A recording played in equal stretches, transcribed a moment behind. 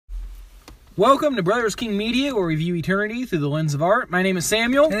Welcome to Brothers King Media, where we view eternity through the lens of art. My name is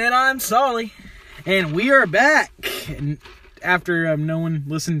Samuel. And I'm Solly. And we are back. And after no one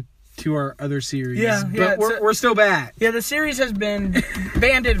listened to our other series. But we're still back. Yeah, the series has been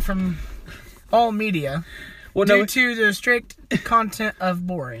banned from all media due to the strict content of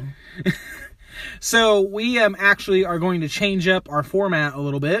boring. So we actually are going to change up our format a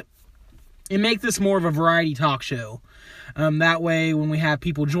little bit and make this more of a variety talk show. That way, when we have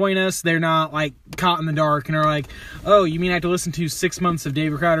people join us, they're not, like, caught in the dark and are like, oh, you mean I have to listen to 6 months of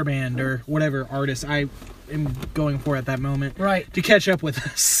David Crowder Band or whatever artist I am going for at that moment. Right. To catch up with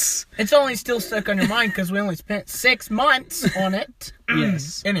us. It's only still stuck on your mind because we only spent 6 months on it.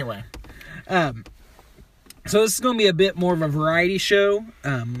 Yes. Anyway. So this is going to be a bit more of a variety show.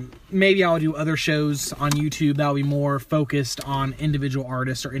 Maybe I'll do other shows on YouTube that'll be more focused on individual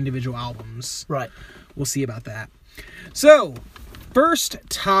artists or individual albums. Right. We'll see about that. So, first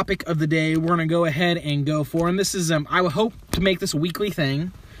topic of the day we're going to go ahead and go for, and this is, I would hope to make this a weekly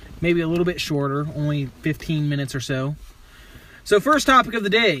thing, maybe a little bit shorter, only 15 minutes or so. So, first topic of the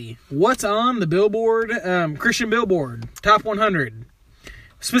day, what's on the Billboard, Christian Billboard, Top 100?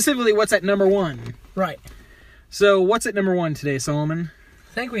 Specifically, what's at number 1? Right. So, what's at number 1 today, Solomon?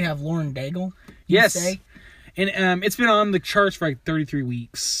 I think we have Lauren Daigle. Yes. And it's been on the charts for like 33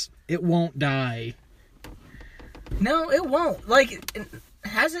 weeks. It won't die. No, it won't. Like,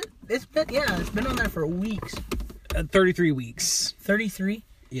 has it? It's been on there for weeks. 33 weeks. 33?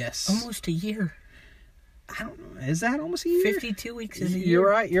 Yes. Almost a year. I don't know. Is that almost a year? 52 weeks is a year.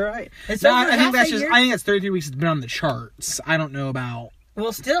 You're right. It's no, over I think half a year. I think that's 33 weeks it's been on the charts. I don't know about.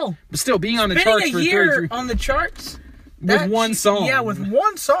 Well, still. But still, being on the charts for 33 a year on the charts. With one song. Yeah, with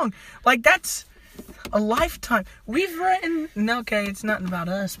one song. Like, that's a lifetime. We've written... No, okay, it's not about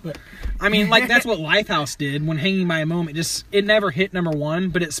us, but... I mean, like, that's what Lifehouse did when Hanging by a Moment. It never hit number 1,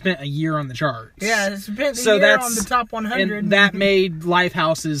 but it spent a year on the charts. Yeah, it spent a year on the top 100. And that made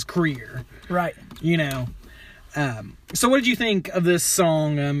Lifehouse's career. Right. You know. So what did you think of this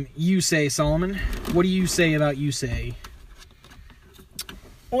song, You Say, Solomon? What do you say about You Say?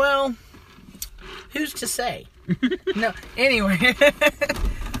 Well, who's to say? No, anyway.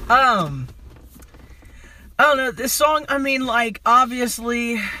 I don't know, this song, I mean, like,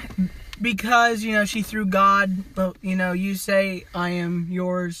 obviously, because, you know, she threw God, you know, you say, I am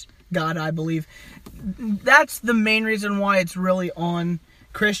yours, God, I believe. That's the main reason why it's really on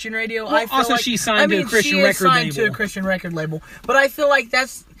Christian radio. Well, I feel also, like, she's signed to a Christian record label. She is signed to a Christian record label. But I feel like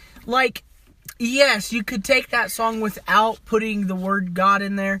that's, like, yes, you could take that song without putting the word God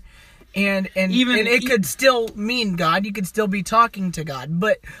in there. And it could still mean God. You could still be talking to God.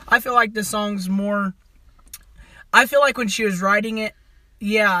 But I feel like the song's more... I feel like when she was writing it,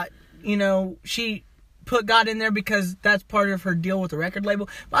 yeah, you know, she put God in there because that's part of her deal with the record label.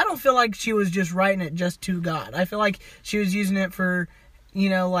 But I don't feel like she was just writing it just to God. I feel like she was using it for, you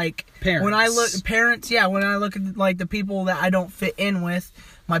know, like... Parents. When I look... Parents, yeah. When I look at, like, the people that I don't fit in with...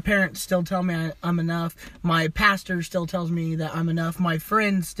 My parents still tell me I'm enough. My pastor still tells me that I'm enough. My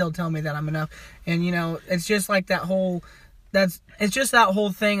friends still tell me that I'm enough. And, you know, it's just like that whole... It's just that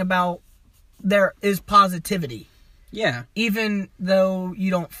whole thing about there is positivity. Yeah. Even though you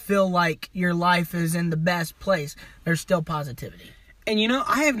don't feel like your life is in the best place, there's still positivity. And, you know,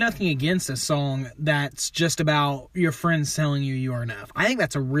 I have nothing against a song that's just about your friends telling you are enough. I think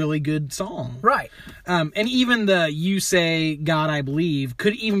that's a really good song. Right. And even the You Say, God, I Believe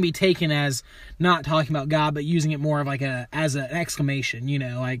could even be taken as not talking about God, but using it more of like as an exclamation, you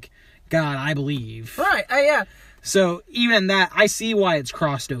know, like, God, I believe. Right. Yeah. So even in that, I see why it's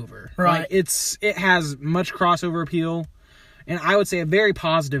crossed over. Right. Like, it has much crossover appeal, and I would say a very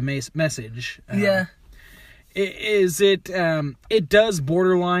positive message. Yeah. It does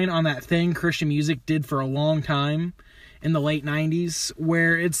borderline on that thing Christian music did for a long time in the late 90s,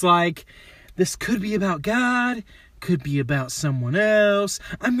 where it's like, this could be about God, could be about someone else.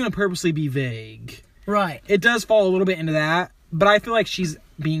 I'm going to purposely be vague. Right. It does fall a little bit into that, but I feel like she's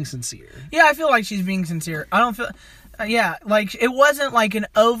being sincere. Yeah, I feel like she's being sincere. I don't feel... yeah, like, it wasn't like an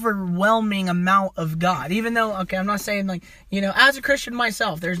overwhelming amount of God. Even though, okay, I'm not saying, like, you know, as a Christian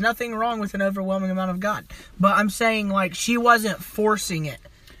myself, there's nothing wrong with an overwhelming amount of God. But I'm saying, like, she wasn't forcing it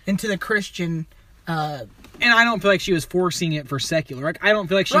into the Christian... And I don't feel like she was forcing it for secular. Like, I don't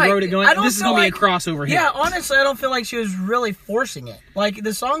feel like she wrote it going, this is going to be a crossover hit. Yeah, honestly, I don't feel like she was really forcing it. Like,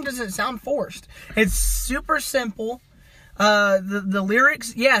 the song doesn't sound forced. It's super simple. The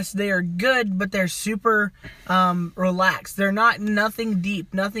lyrics, yes, they are good, but they're super relaxed. They're nothing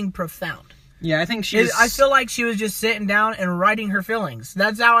deep, nothing profound. Yeah, I think I feel like she was just sitting down and writing her feelings.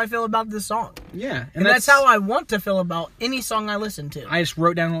 That's how I feel about this song. Yeah. And that's how I want to feel about any song I listen to. I just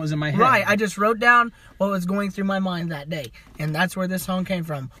wrote down what was in my head. Right. I just wrote down what was going through my mind that day. And that's where this song came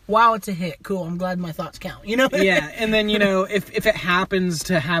from. Wow, it's a hit. Cool. I'm glad my thoughts count. You know? Yeah. And then, if it happens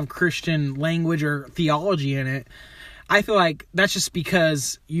to have Christian language or theology in it, I feel like that's just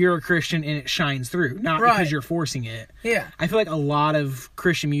because you're a Christian and it shines through, not because you're forcing it. Yeah. I feel like a lot of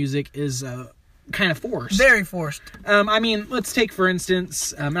Christian music is kind of forced. Very forced. I mean, let's take, for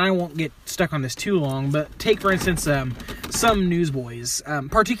instance, and I won't get stuck on this too long, but take, for instance, some newsboys,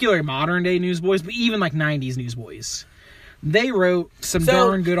 particularly modern-day newsboys, but even like 90s newsboys. They wrote some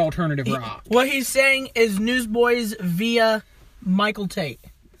darn good alternative rock. What he's saying is newsboys via Michael Tate.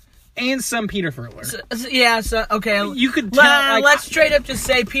 And some Peter Furler. Okay. You could tell. Let's straight up just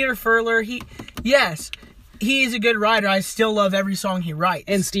say Peter Furler. He's a good writer. I still love every song he writes.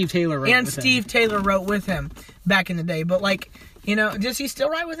 And Steve Taylor wrote with him back in the day. But does he still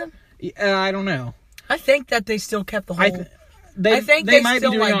write with him? I don't know. I think that they still kept the whole. I think they might be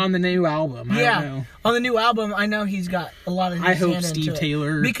doing it on the new album. I don't know. On the new album, I know he's got a lot of his I hope hand Steve into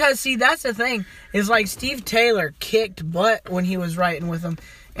Taylor. It. Because that's the thing is Steve Taylor kicked butt when he was writing with him.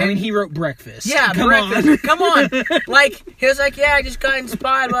 And he wrote Breakfast. Yeah, Breakfast. Come on. He was like, I just got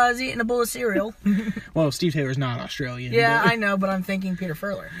inspired while I was eating a bowl of cereal. Well, Steve Taylor's not Australian. Yeah, I know, but I'm thinking Peter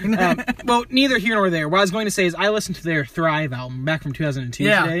Furler. Well, neither here nor there. What I was going to say is I listened to their Thrive album back from 2002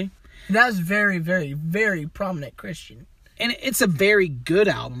 today. That's very, very, very prominent Christian. And it's a very good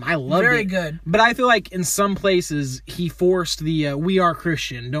album. I loved it. Very good. But I feel like in some places he forced the We Are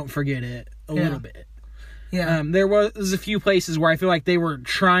Christian, don't forget it, a little bit. Yeah. There was a few places where I feel like they were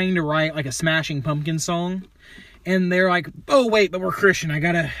trying to write like a Smashing Pumpkins song. And they're like, oh, wait, but we're Christian. I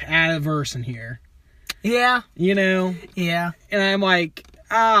got to add a verse in here. Yeah. Yeah. And I'm like,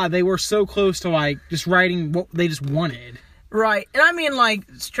 they were so close to just writing what they just wanted. Right. And I mean,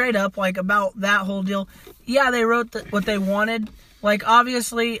 straight up, about that whole deal. Yeah, they wrote what they wanted.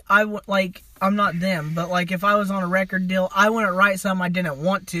 Obviously, I'm not them, but if I was on a record deal, I wouldn't write something I didn't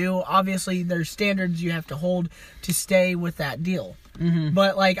want to. Obviously, there's standards you have to hold to stay with that deal. Mm-hmm.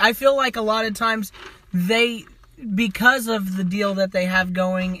 But I feel like a lot of times because of the deal that they have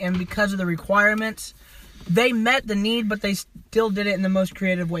going and because of the requirements, they met the need, but they still did it in the most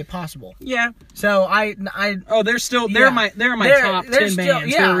creative way possible. Yeah. So they're my top 10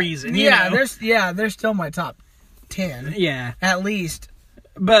 bands for a reason. They're still my top 10. Yeah. At least.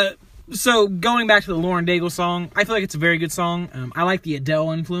 But so going back to the Lauren Daigle song, I feel like it's a very good song. I like the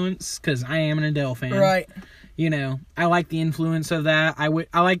Adele influence because I am an Adele fan. Right. I like the influence of that. I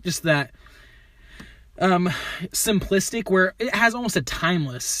like just that simplistic where it has almost a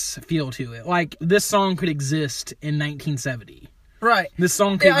timeless feel to it. This song could exist in 1970. Right. This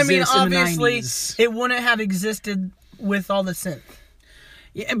song could exist in the 90s. Obviously, it wouldn't have existed with all the synth.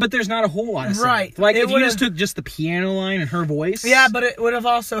 Yeah, but there's not a whole lot of synth. Right. If you just took just the piano line and her voice. Yeah, but it would have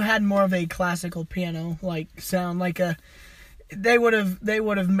also had more of a classical piano sound, they would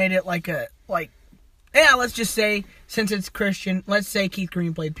have made it let's just say, since it's Christian, let's say Keith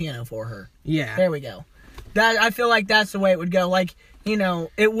Green played piano for her. Yeah. There we go. I feel like that's the way it would go.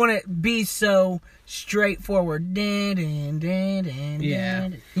 It wouldn't be so straightforward. Yeah.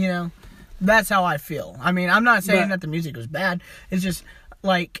 That's how I feel. I mean, I'm not saying that the music was bad. It's just,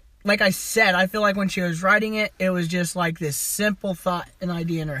 like I said, I feel like when she was writing it, it was just this simple thought and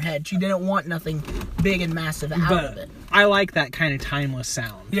idea in her head. She didn't want nothing big and massive out of it. I like that kind of timeless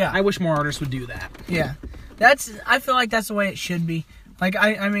sound. Yeah. I wish more artists would do that. Yeah. I feel like that's the way it should be.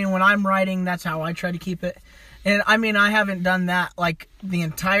 I mean, when I'm writing, that's how I try to keep it. And, I mean, I haven't done that, the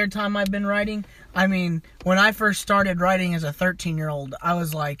entire time I've been writing. I mean, when I first started writing as a 13-year-old, I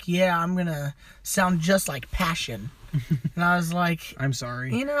was like, I'm going to sound just like Passion. And I was like... I'm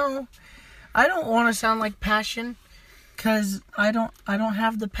sorry. I don't want to sound like Passion because I don't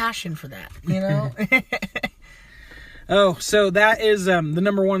have the passion for that, Oh, so that is the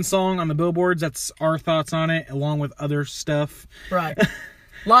number one song on the Billboards. That's our thoughts on it, along with other stuff. Right.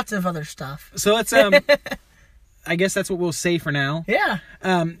 Lots of other stuff. So let's, I guess that's what we'll say for now. Yeah.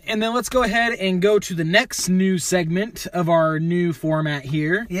 And then let's go ahead and go to the next new segment of our new format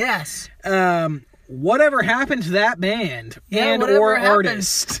here. Yes. Whatever happened to that band or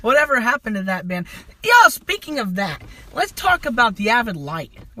artist? Whatever happened to that band? Yo, speaking of that, let's talk about the Avid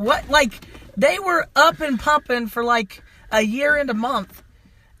Light. They were up and pumping for a year and a month.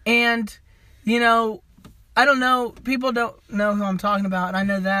 And, I don't know. People don't know who I'm talking about. And I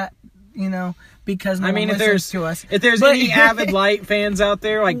know that, because no one listens to us. If there's any Avid Light fans out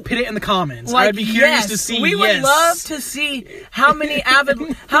there, like, put it in the comments. I'd be curious to see. We would love to see how many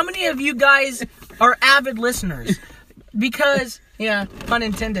of you guys are avid listeners. Because, yeah, pun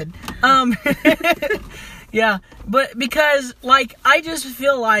intended. Yeah, but because, like, I just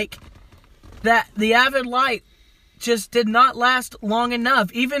feel like that the Avid Light just did not last long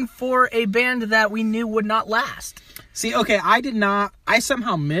enough, even for a band that we knew would not last. See, okay, I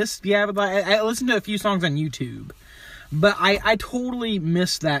somehow missed the Avid Light. I listened to a few songs on YouTube, but I totally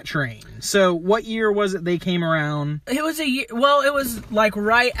missed that train. So, what year was it they came around? It was it was, like,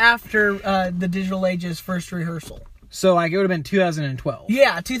 right after the Digital Age's first rehearsal. So, like, it would have been 2012.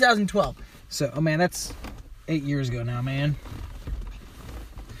 Yeah, 2012. So, oh man, that's 8 years ago now, man.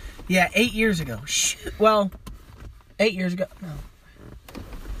 Yeah, 8 years ago. Well, 8 years ago. No.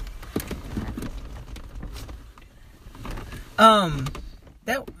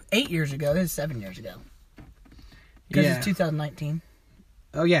 That 8 years ago. This is 7 years ago. Because it's 2019.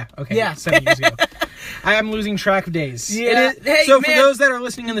 Oh yeah. Okay. Yeah. 7 years ago. I am losing track of days. Yeah. Hey, so for those that are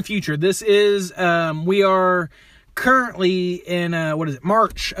listening in the future, this is we are currently in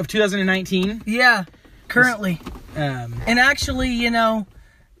March of 2019. Yeah. Currently. And actually,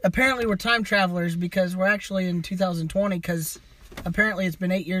 apparently we're time travelers because we're actually in 2020 because apparently it's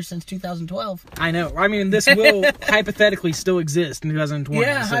been 8 years since 2012. I know. I mean, this will hypothetically still exist in 2020.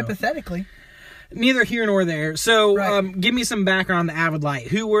 Yeah, so. Hypothetically. Neither here nor there. So, give me some background on the Avid Light.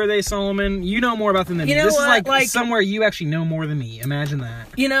 Who were they, Solomon? You know more about them than me. This is like somewhere you actually know more than me. Imagine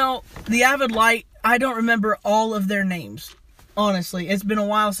that. The Avid Light, I don't remember all of their names. Honestly, it's been a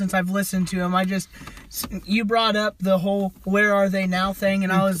while since I've listened to them. You brought up the whole "Where Are They Now" thing,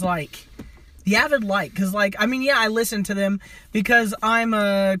 and I was like, the Avid Light, because I listened to them because I'm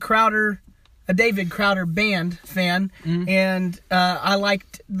a David Crowder band fan, and I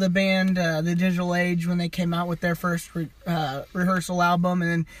liked the band, the Digital Age, when they came out with their first rehearsal album,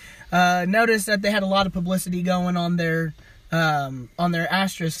 and noticed that they had a lot of publicity going on their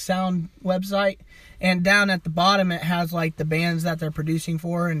Asterisk Sound website. And down at the bottom, it has, like, the bands that they're producing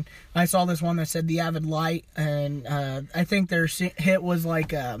for. And I saw this one that said The Avid Light. And I think their hit was,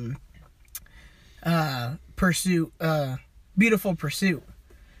 like, Pursuit. Beautiful Pursuit.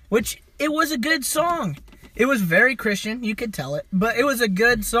 Which, it was a good song. It was very Christian. You could tell it. But it was a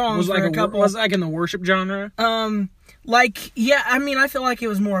good song. Was it like in the worship genre? I feel like it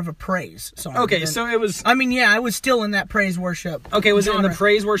was more of a praise song. Okay, so it was... it was still in that praise worship Okay, was genre. It in the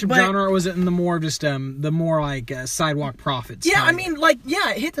praise worship genre, or was it in the more just, the more, like, Sidewalk Prophets? Yeah,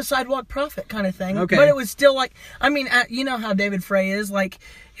 it hit the Sidewalk Prophet kind of thing. Okay. But it was still, like... you know how David Frey is, like...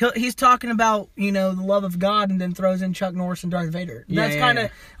 He's talking about, the love of God, and then throws in Chuck Norris and Darth Vader. That's kind of...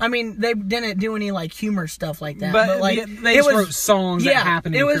 they didn't do any, like, humor stuff like that. But like... They just wrote songs that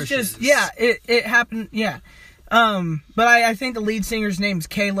happened to Christians. It happened... Yeah. But I think the lead singer's name's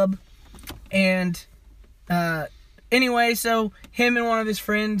Caleb, and, anyway, so him and one of his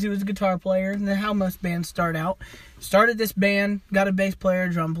friends, who was a guitar player, and how most bands start out, started this band, got a bass player,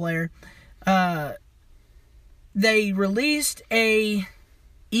 drum player. They released a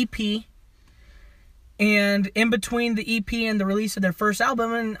EP, and in between the EP and the release of their first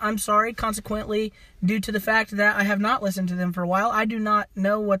album, and I'm sorry, consequently, due to the fact that I have not listened to them for a while, I do not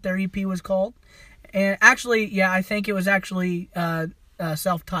know what their EP was called. And actually, I think it was actually a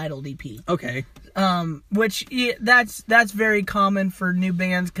self-titled EP. Okay. Which that's very common for new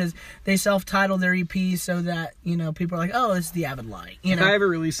bands because they self-title their EPs so that people are like, oh, this is the Avid Light. If I ever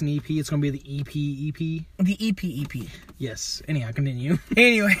release an EP, it's going to be the EP. The EP. Yes. Anyhow, continue.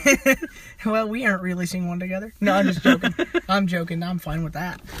 Anyway, well, we aren't releasing one together. No, I'm just joking. I'm joking. I'm fine with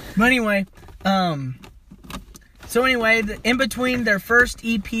that. But anyway, so anyway, in between their first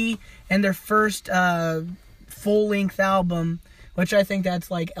EP and their first full-length album, which I think that's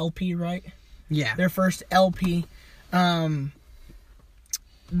like LP, right? Yeah. Their first LP. The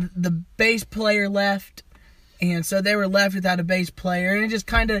bass player left, and so they were left without a bass player, and it just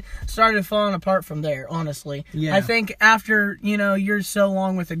kind of started falling apart from there, honestly. Yeah. I think after, you're so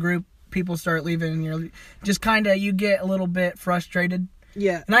long with a group, people start leaving, and you're just kind of, you get a little bit frustrated.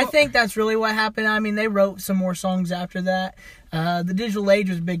 Yeah. And I think that's really what happened. They wrote some more songs after that. The Digital Age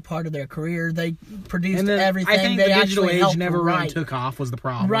was a big part of their career. They produced everything. I think the Digital Age never really took off was the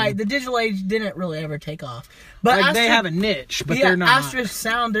problem. Right. The Digital Age didn't really ever take off. But they have a niche, but they're not. Asterisk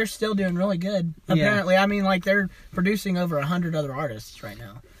Sound, they're still doing really good, apparently. They're producing over 100 other artists right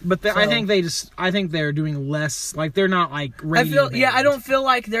now. But I think they're doing less, like, they're not, like, radio bands. I don't feel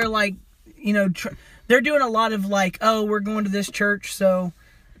like they're, like, they're doing a lot of, like, oh, we're going to this church, so,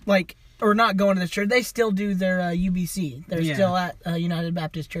 like, or not going to this church. They still do their UBC. They're still at United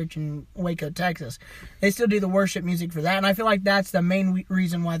Baptist Church in Waco, Texas. They still do the worship music for that, and I feel like that's the main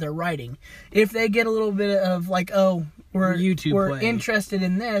reason why they're writing. If they get a little bit of like, oh, we're interested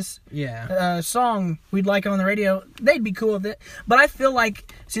in this song, we'd like it on the radio, they'd be cool with it. But I feel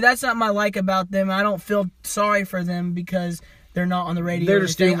like, see, that's something I like about them. I don't feel sorry for them because they're not on the radio. They're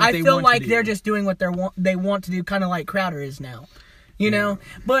just doing what they feel want like to do. they're just doing what they want to do, kind of like Crowder is now. You know?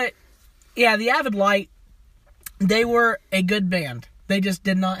 But, yeah, the Avid Light, they were a good band. They just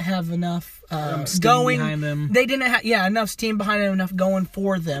did not have enough steam behind them. They didn't have enough steam behind them, enough going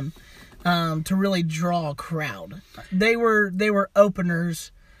for them to really draw a crowd. They were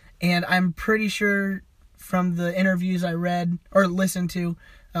openers, and I'm pretty sure from the interviews I read or listened to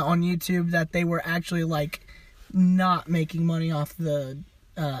on YouTube that they were actually like not making money off the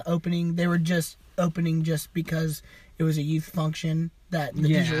opening. They were just opening just because it was a youth function that the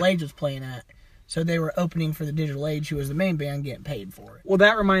Digital Age was playing at. So they were opening for the Digital Age, who was the main band, getting paid for it. Well,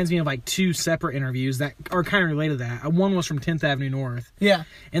 that reminds me of like two separate interviews that are kind of related to that. One was from 10th Avenue North. Yeah.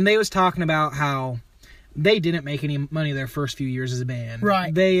 And they was talking about how they didn't make any money their first few years as a band.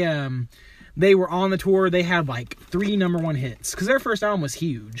 Right. They were on the tour. They had like 3 number 1 hits because their first album was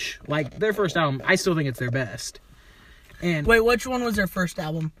huge. Like their first album, I still think it's their best. And wait, which one was their first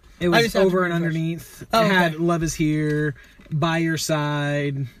album? It was Over and Underneath. Oh, it had Love Is Here, By Your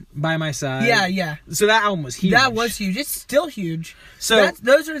Side, By My Side. Yeah. So that album was huge. That was huge. It's still huge. So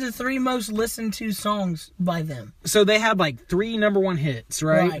those are the 3 most listened to songs by them. So they had like 3 number 1 hits,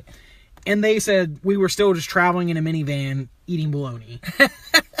 right? And they said we were still just traveling in a minivan eating bologna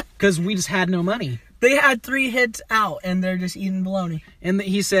because we just had no money. They had 3 hits out, and they're just eating bologna. And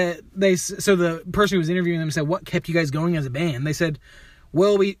he said so the person who was interviewing them said, "What kept you guys going as a band?" They said,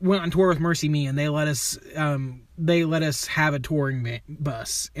 "Well, we went on tour with Mercy Me, and they let us have a touring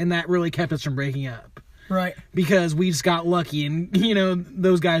bus, and that really kept us from breaking up." Right. Because we just got lucky, and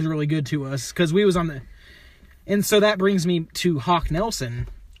those guys were really good to us because we was on the. And so that brings me to Hawk Nelson.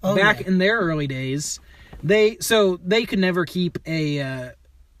 Back in their early days, they could never keep a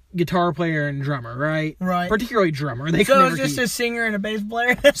guitar player and drummer, right? Right. Particularly drummer. So it was just a singer and a bass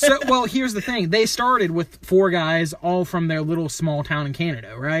player? Well, here's the thing. They started with 4 guys, all from their little small town in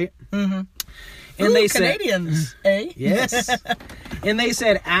Canada, right? Mm-hmm. And they Canadians, eh? Yes. And they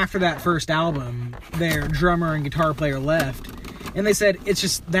said after that first album, their drummer and guitar player left. And they said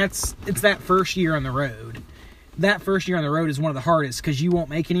it's that first year on the road. That first year on the road is one of the hardest because you won't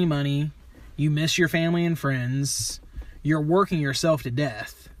make any money. You miss your family and friends. You're working yourself to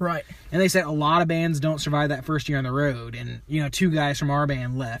death. Right. And they said a lot of bands don't survive that first year on the road. And, 2 guys from our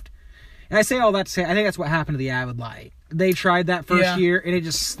band left. And I say all that to say, I think that's what happened to the Avid Light. They tried that first year, and it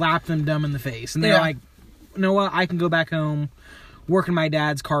just slapped them dumb in the face. And they're like, you know what? I can go back home, work in my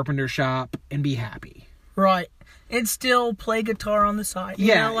dad's carpenter shop, and be happy. Right. And still play guitar on the side.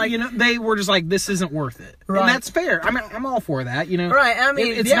 They were just like, this isn't worth it. Right. And that's fair. I mean, I'm all for that, Right. I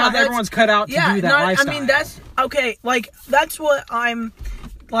mean, it's not everyone's cut out to do that lifestyle. I mean, that's, okay, like, that's what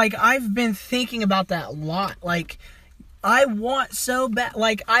I've been thinking about that a lot. Like, I want so bad,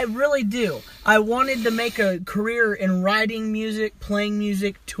 like, I really do. I wanted to make a career in writing music, playing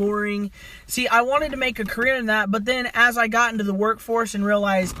music, touring. See, I wanted to make a career in that, but then as I got into the workforce and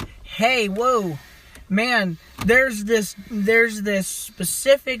realized, hey, whoa, man, there's this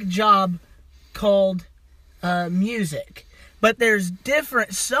specific job called music. But there's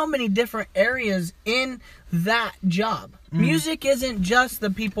so many different areas in that job. Music isn't just the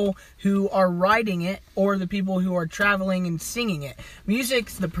people who are writing it or the people who are traveling and singing it.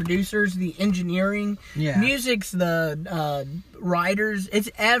 Music's the producers, the engineering. Yeah. Music's the writers. It's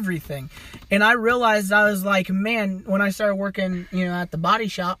everything. And I realized, I was like, man, when I started working, at the body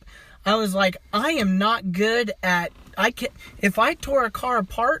shop, I was like, I am not good at, if I tore a car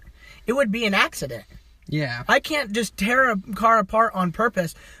apart, it would be an accident. Yeah. I can't just tear a car apart on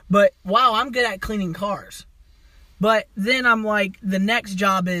purpose, but wow, I'm good at cleaning cars. But then I'm like, the next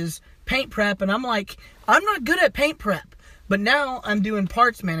job is paint prep, and I'm like, I'm not good at paint prep. But now I'm doing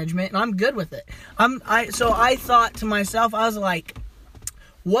parts management, and I'm good with it. So I thought to myself, I was like,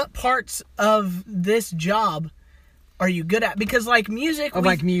 what parts of this job are you good at? Because like music... what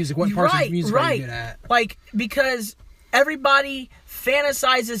parts of music are you good at? Like, because everybody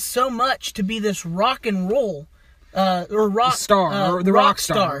fantasizes so much to be this rock and roll or rock star or the rock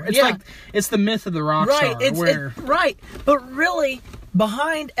star. It's like it's the myth of the rock star. Right. But really,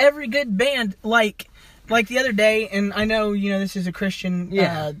 behind every good band, like the other day, and I know this is a Christian.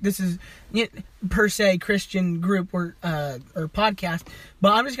 This is per se Christian group or podcast,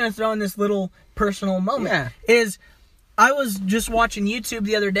 but I'm just gonna throw in this little personal moment. Is I was just watching YouTube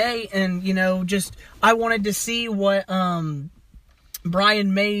the other day, and I wanted to see what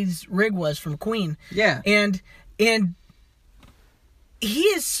Brian May's rig was from Queen. Yeah. And he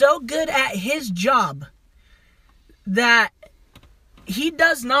is so good at his job that he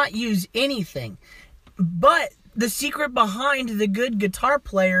does not use anything. But the secret behind the good guitar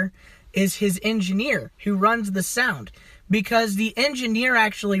player is his engineer who runs the sound, because the engineer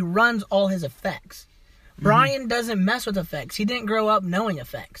actually runs all his effects. Mm-hmm. Brian doesn't mess with effects. He didn't grow up knowing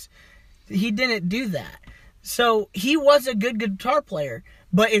effects. He didn't do that. So he was a good guitar player,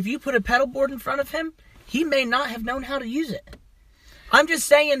 but if you put a pedal board in front of him, he may not have known how to use it. I'm just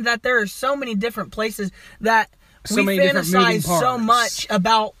saying that there are so many different places that we fantasize so much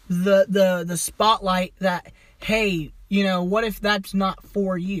about the spotlight that, hey, what if that's not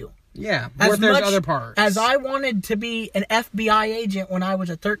for you? Yeah, what if there's other parts? As I wanted to be an FBI agent when I was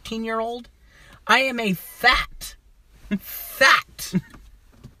a 13-year-old, I am a fat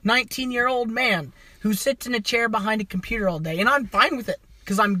 19-year-old man who sits in a chair behind a computer all day. And I'm fine with it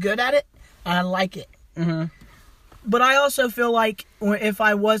because I'm good at it. And I like it. Mm-hmm. But I also feel like if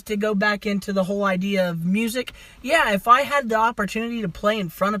I was to go back into the whole idea of music, yeah, if I had the opportunity to play in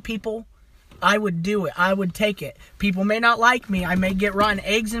front of people, I would do it. I would take it. People may not like me. I may get rotten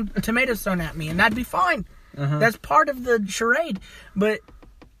eggs and tomatoes thrown at me, and that'd be fine. Uh-huh. That's part of the charade. But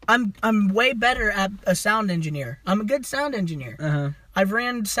I'm way better at a sound engineer. I'm a good sound engineer. Uh-huh. I've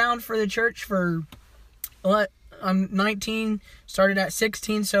ran sound for the church for, I'm 19, started at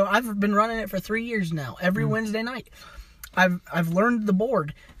 16, so I've been running it for 3 years now, every Wednesday night. I've learned the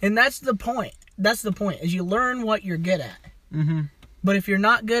board, and that's the point. That's the point, is you learn what you're good at. Mm-hmm. But if you're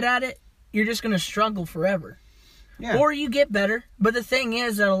not good at it, you're just going to struggle forever. Yeah. Or you get better, but the thing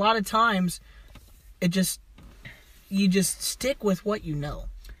is that a lot of times, you just stick with what you know.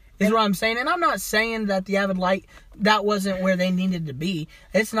 Is what I'm saying. And I'm not saying that the Avid Light, that wasn't where they needed to be.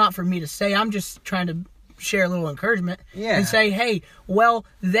 It's not for me to say. I'm just trying to share a little encouragement. Yeah. And say, hey, well,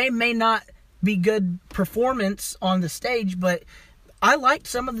 they may not be good performance on the stage, but I liked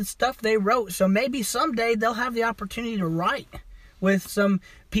some of the stuff they wrote. So maybe someday they'll have the opportunity to write with some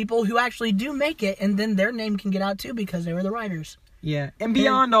people who actually do make it, and then their name can get out too because they were the writers. Yeah, and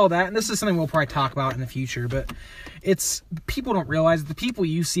beyond all that, and this is something we'll probably talk about in the future, but people don't realize the people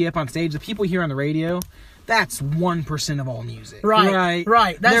you see up on stage, the people you hear on the radio, that's 1% of all music. Right.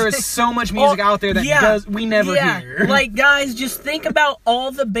 There is so much music out there that we never hear. Like, guys, just think about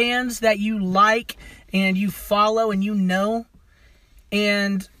all the bands that you like and you follow and you know,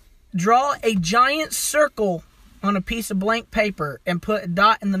 and draw a giant circle on a piece of blank paper and put a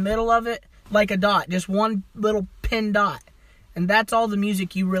dot in the middle of it, like a dot, just one little pin dot. And that's all the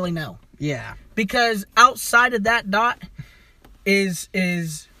music you really know. Yeah. Because outside of that dot is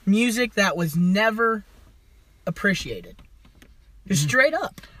music that was never appreciated. Just straight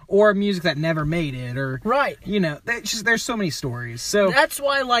up. Or music that never made it. Or right. There's so many stories. So that's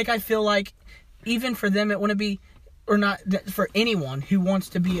why, I feel like even for them, it wouldn't be, or not for anyone who wants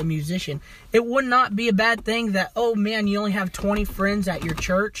to be a musician, it would not be a bad thing that, oh man, you only have 20 friends at your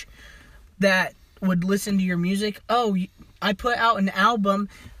church that would listen to your music. Oh, I put out an album,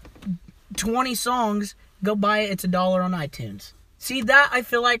 20 songs, go buy it, it's $1 on iTunes. See, that I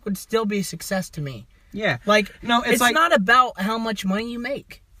feel like would still be a success to me. Yeah. It's not about how much money you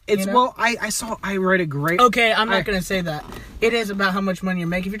make. Well, I read a great... Okay, I'm not going to say that. It is about how much money you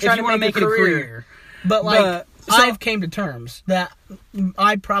make. If you're trying to make a career. But I've came to terms that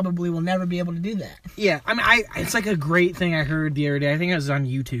I probably will never be able to do that. Yeah, it's like a great thing I heard the other day. I think it was on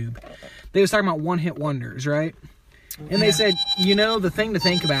YouTube. They was talking about one-hit wonders, right? And they said, the thing to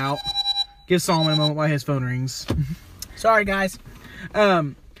think about... Give Solomon a moment while his phone rings. Sorry, guys.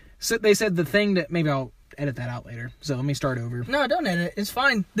 So they said the thing that... Maybe I'll edit that out later. So let me start over. No, don't edit it. It's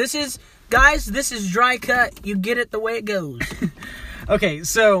fine. This is dry cut. You get it the way it goes. Okay,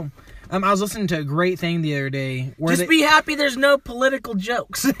 so... I was listening to a great thing the other day. Be happy there's no political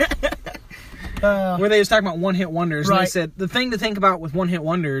jokes. Where they was talking about one-hit wonders. Right. And they said, the thing to think about with one-hit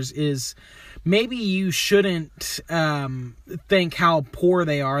wonders is... Maybe you shouldn't think how poor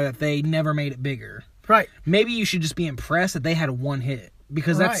they are that they never made it bigger. Right. Maybe you should just be impressed that they had one hit.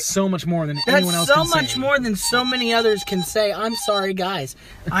 Because that's so much more than anyone else can say. That's so much more than so many others can say. I'm sorry, guys.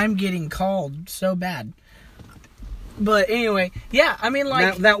 I'm getting called so bad. But anyway, yeah,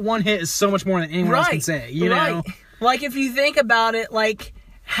 that one hit is so much more than anyone else can say. You know? Like, if you think about it,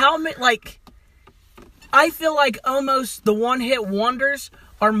 how many... I feel like almost the one-hit wonders...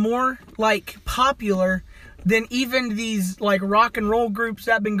 are more popular than even these rock and roll groups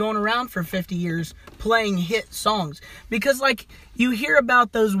that have been going around for 50 years playing hit songs. Because you hear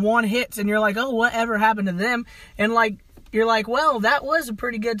about those one hits and you're like, oh, whatever happened to them? And you're like, well, that was a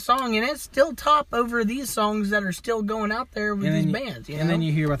pretty good song, and it's still top over these songs that are still going out there with these bands. You know? And then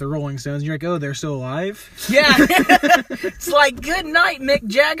you hear about the Rolling Stones, and you're like, oh, they're still alive? Yeah. It's like, good night, Mick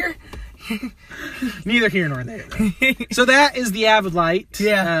Jagger. Neither here nor there. So that is the Avid Light.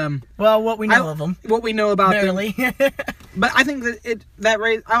 Yeah. Well, what we know of them. What we know about Barely. them. But I think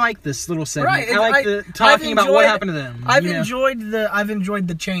that I like this little segment. Right. I like talking about what happened to them. I've enjoyed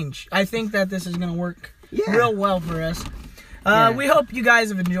the change. I think that this is going to work real well for us. We hope you guys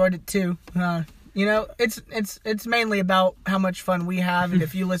have enjoyed it too. You know, it's mainly about how much fun we have, and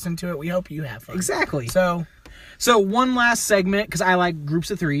if you listen to it, we hope you have fun. Exactly. So one last segment, because I like groups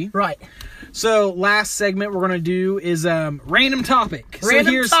of 3. Right. So last segment we're going to do is random topic.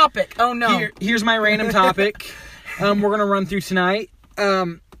 Random topic. Oh, no. Here's my random topic we're going to run through tonight.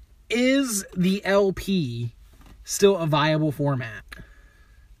 Is the LP still a viable format?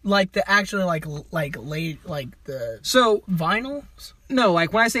 Like the actually like the vinyls? No,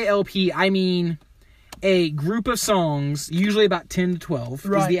 like when I say LP, I mean a group of songs, usually about 10 to 12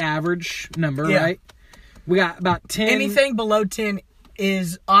 is the average number, right? We got about 10. Anything below 10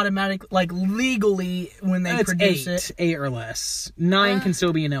 is automatic, like legally when they produce it. 8 or less. 9 can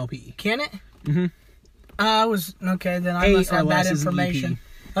still be an LP. Can it? Mm-hmm. Then I must have bad information.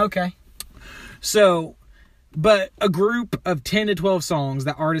 Okay. So, but a group of 10 to 12 songs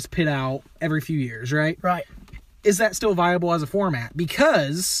that artists put out every few years, right? Right. Is that still viable as a format?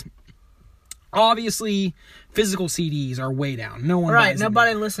 Because obviously physical CDs are way down. No one buys them.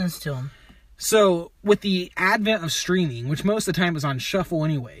 Nobody listens to them. So, with the advent of streaming, which most of the time is on shuffle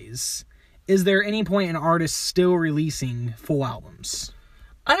anyways, is there any point in artists still releasing full albums?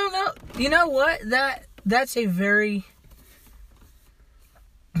 I don't know. You know what? That's a very...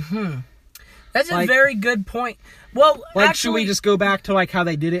 That's a very good point. Well, like, should we just go back to like how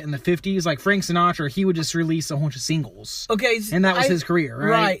they did it in the 50s? Like Frank Sinatra, he would just release a bunch of singles. Okay. And that was his career,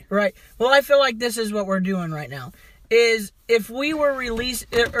 right? Right. Well, I feel like this is what we're doing right now. Is if we were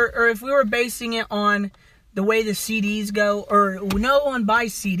or if we were basing it on the way the CDs go, or no one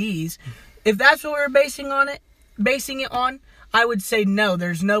buys CDs, if that's what we were basing it on, I would say no.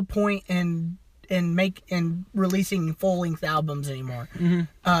 There's no point in releasing full length albums anymore.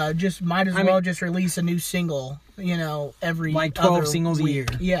 Mm-hmm. Just might as well just release a new single. You know, every like 12 singles week. A year.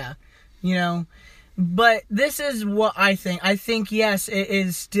 Yeah, you know. But this is what I think. I think yes, it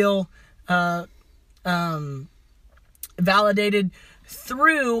is still validated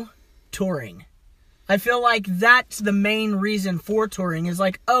through touring. I feel like that's the main reason for touring is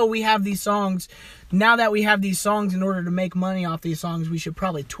like, oh, we have these songs. Now that we have these songs, in order to make money off these songs, we should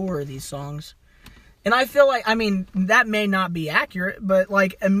probably tour these songs. And I feel like, I mean, that may not be accurate, but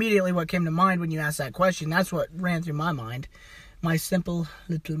like immediately what came to mind when you asked that question, that's what ran through my mind. My simple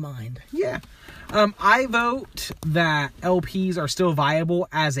little mind. Yeah. I vote that LPs are still viable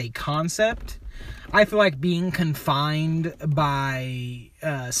as a concept. I feel like being confined by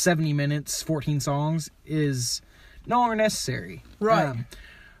 70 minutes, 14 songs is no longer necessary. Right.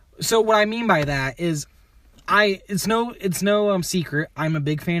 So what I mean by that is, it's no secret I'm a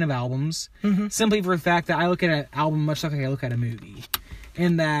big fan of albums. Mm-hmm. Simply for the fact that I look at an album much like I look at a movie,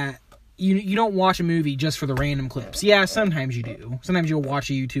 and that you don't watch a movie just for the random clips. Yeah, sometimes you do. Sometimes you'll watch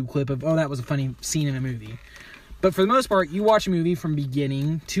a YouTube clip of, oh, that was a funny scene in a movie. But for the most part, you watch a movie from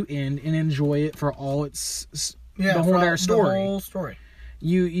beginning to end and enjoy it for all its the whole entire story. The whole story.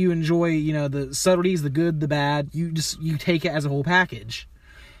 You enjoy, you know, the subtleties, the good, the bad. You take it as a whole package.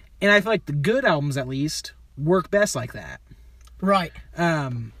 And I feel like the good albums, at least, work best like that. Right.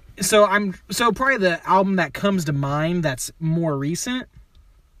 So probably the album that comes to mind that's more recent,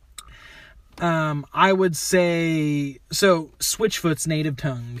 I would say, Switchfoot's Native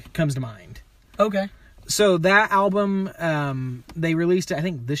Tongue comes to mind. Okay. So that album, they released it, I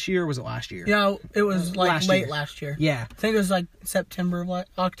think this year, or was it last year? No, it was like last year. Yeah. I think it was like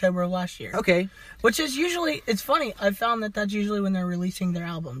October of last year. Okay. Which is usually, it's funny, I found that that's usually when they're releasing their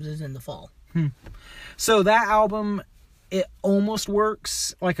albums, is in the fall. So that album, it almost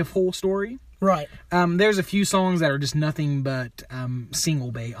works like a full story. Right. There's a few songs that are just nothing but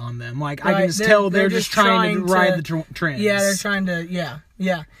single bait on them. Like, I can just tell they're just trying to ride the trends. Yeah, they're trying to,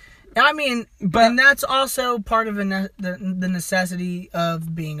 yeah. I mean, and that's also part of the necessity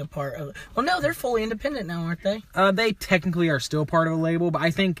of being a part of it. Well, no, they're fully independent now, aren't they? They technically are still part of a label, but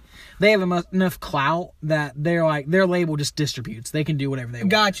I think they have enough clout that they're like, their label just distributes. They can do whatever they want.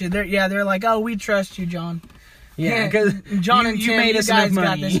 Gotcha. They're like, oh, we trust you, John. Yeah, because John and Tim, you made us guys enough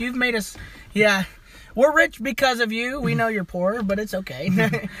money. Got this. You've made us, yeah. We're rich because of you. We know you're poor, but it's okay.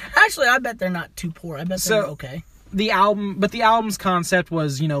 Actually, I bet they're not too poor. I bet they're okay. the album's concept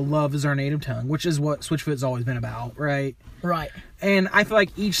was, love is our native tongue, which is what Switchfoot's always been about, right? Right. And I feel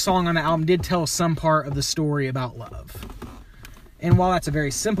like each song on the album did tell some part of the story about love. And while that's a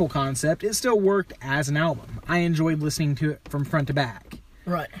very simple concept, it still worked as an album. I enjoyed listening to it from front to back.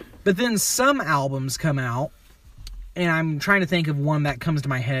 Right. But then some albums come out, and I'm trying to think of one that comes to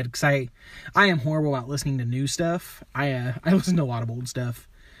my head, because I am horrible about listening to new stuff. I listen to a lot of old stuff.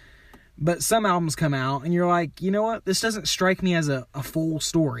 But some albums come out, and you're like, you know what? This doesn't strike me as a full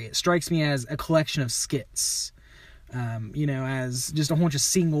story. It strikes me as a collection of skits. As just a bunch of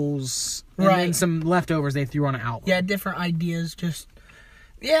singles, and then some leftovers they threw on an album. Yeah, different ideas,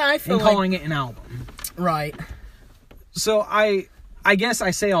 I feel and calling it an album. Right. So I guess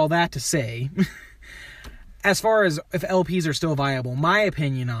I say all that to say, as far as if LPs are still viable, my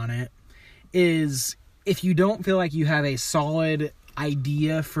opinion on it is if you don't feel like you have a solid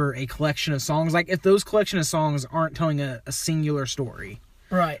idea for a collection of songs, like if those collection of songs aren't telling a singular story.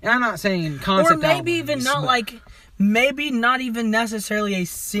 Right. And I'm not saying concept or maybe albums, even not like, maybe not even necessarily a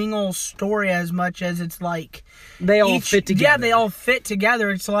single story as much as it's like they all fit together. Yeah, they all fit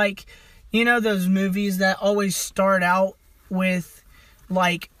together. It's like, those movies that always start out with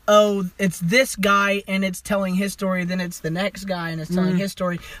like, oh, it's this guy and it's telling his story, then it's the next guy and it's telling his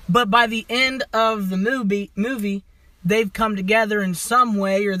story. But by the end of the movie, they've come together in some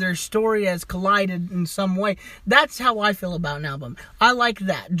way, or their story has collided in some way. That's how I feel about an album. I like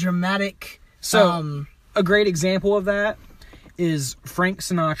that dramatic. So a great example of that is Frank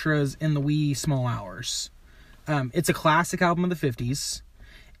Sinatra's In the Wee Small Hours. It's a classic album of the 50s,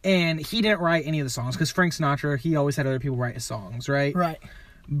 and he didn't write any of the songs because Frank Sinatra, he always had other people write his songs, right? Right.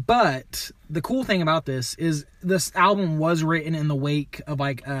 But the cool thing about this is this album was written in the wake of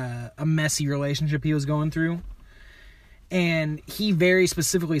like a messy relationship he was going through. And he very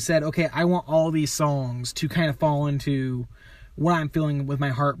specifically said, okay, I want all these songs to kind of fall into what I'm feeling with my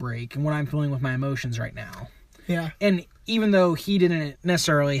heartbreak and what I'm feeling with my emotions right now. Yeah. And even though he didn't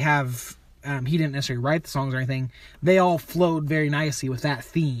necessarily write the songs or anything, they all flowed very nicely with that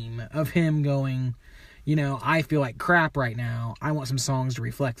theme of him going, I feel like crap right now. I want some songs to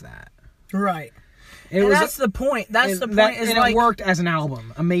reflect that. Right. That's the point. It worked as an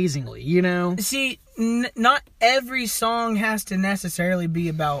album amazingly, See, not every song has to necessarily be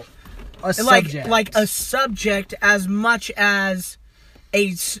about a subject. Like a subject as much as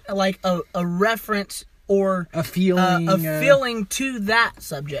a reference or a feeling, to that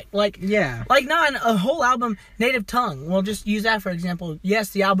subject. Like not a whole album. Native Tongue. We'll just use that for example.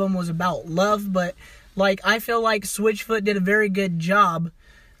 Yes, the album was about love, but I feel like Switchfoot did a very good job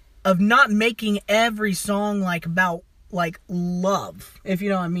of not making every song about love, if you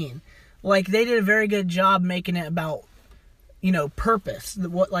know what I mean. They did a very good job making it about, purpose.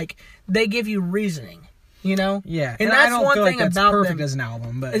 They give you reasoning, Yeah. And that's I don't one feel thing like that's about perfect them. as an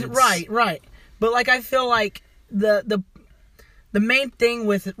album, but Right. But I feel like the main thing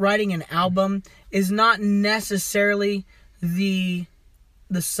with writing an album is not necessarily the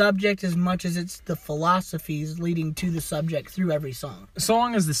subject as much as it's the philosophies leading to the subject through every song. So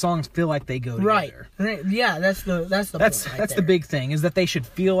long as the songs feel like they go together. Right. Yeah, that's the point. That's the big thing, is that they should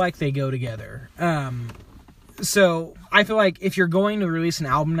feel like they go together. So I feel like if you're going to release an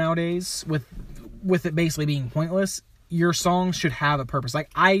album nowadays with it basically being pointless, your songs should have a purpose. Like,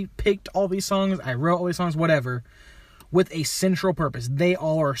 I picked all these songs, I wrote all these songs, whatever, with a central purpose. They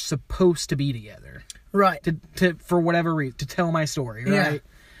all are supposed to be together. Right. To for whatever reason, to tell my story, right? Yeah.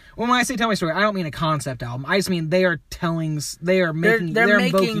 Well, when I say tell my story, I don't mean a concept album. I just mean they're invoking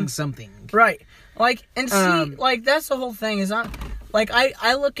something. Right. And see, that's the whole thing is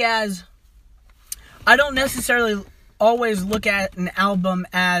I look as, I don't necessarily always look at an album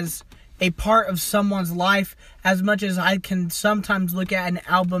as a part of someone's life as much as I can sometimes look at an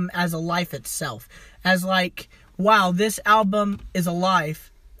album as a life itself. As wow, this album is a life.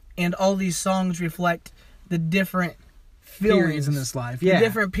 And all these songs reflect the different feelings periods in this life. Yeah. The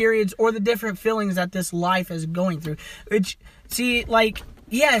different periods or the different feelings that this life is going through. Which, see,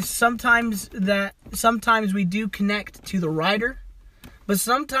 yes, sometimes we do connect to the writer, but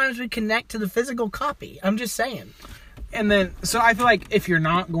sometimes we connect to the physical copy. I'm just saying. And then, so I feel like if you're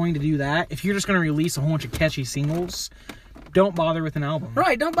not going to do that, if you're just going to release a whole bunch of catchy singles, don't bother with an album.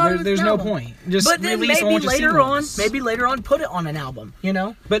 Right, don't bother with an album. There's no point. Just release a bunch of singles. Maybe later on, put it on an album,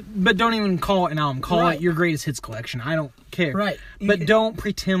 But don't even call it an album. Call it your greatest hits collection. I don't care. Right. But don't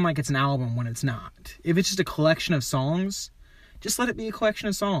pretend like it's an album when it's not. If it's just a collection of songs, just let it be a collection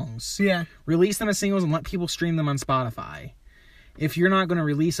of songs. Yeah. Release them as singles and let people stream them on Spotify. If you're not going to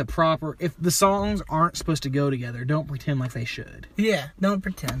release if the songs aren't supposed to go together, don't pretend like they should. Yeah, don't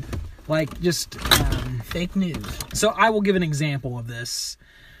pretend. Like, just... fake news. So I will give an example of this.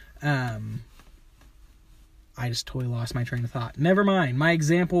 I just totally lost my train of thought. Never mind. My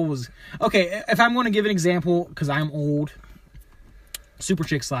example was... Okay, if I'm going to give an example, because I'm old,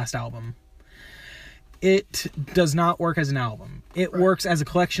 Superchick's last album. It does not work as an album. It works as a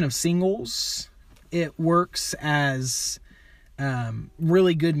collection of singles. It works as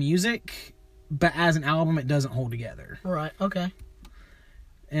really good music, but as an album, it doesn't hold together. Right, okay.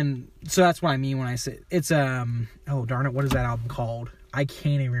 And so that's what I mean when I say... It's, oh, darn it, what is that album called? I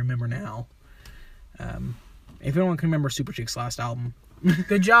can't even remember now. If anyone can remember Superchick's last album.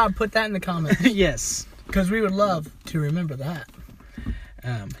 Good job. Put that in the comments. Yes. Because we would love to remember that.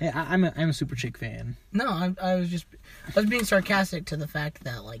 Hey, I'm a Superchick fan. No, I was being sarcastic to the fact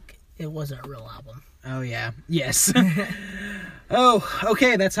that, like, it wasn't a real album. Oh, yeah. Yes. Oh,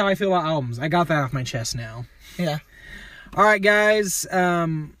 okay, that's how I feel about albums. I got that off my chest now. Yeah. All right, guys.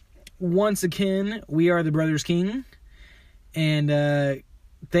 Once again, we are the Brothers King. And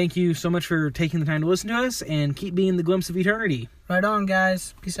thank you so much for taking the time to listen to us. And keep being the glimpse of eternity. Right on,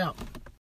 guys. Peace out.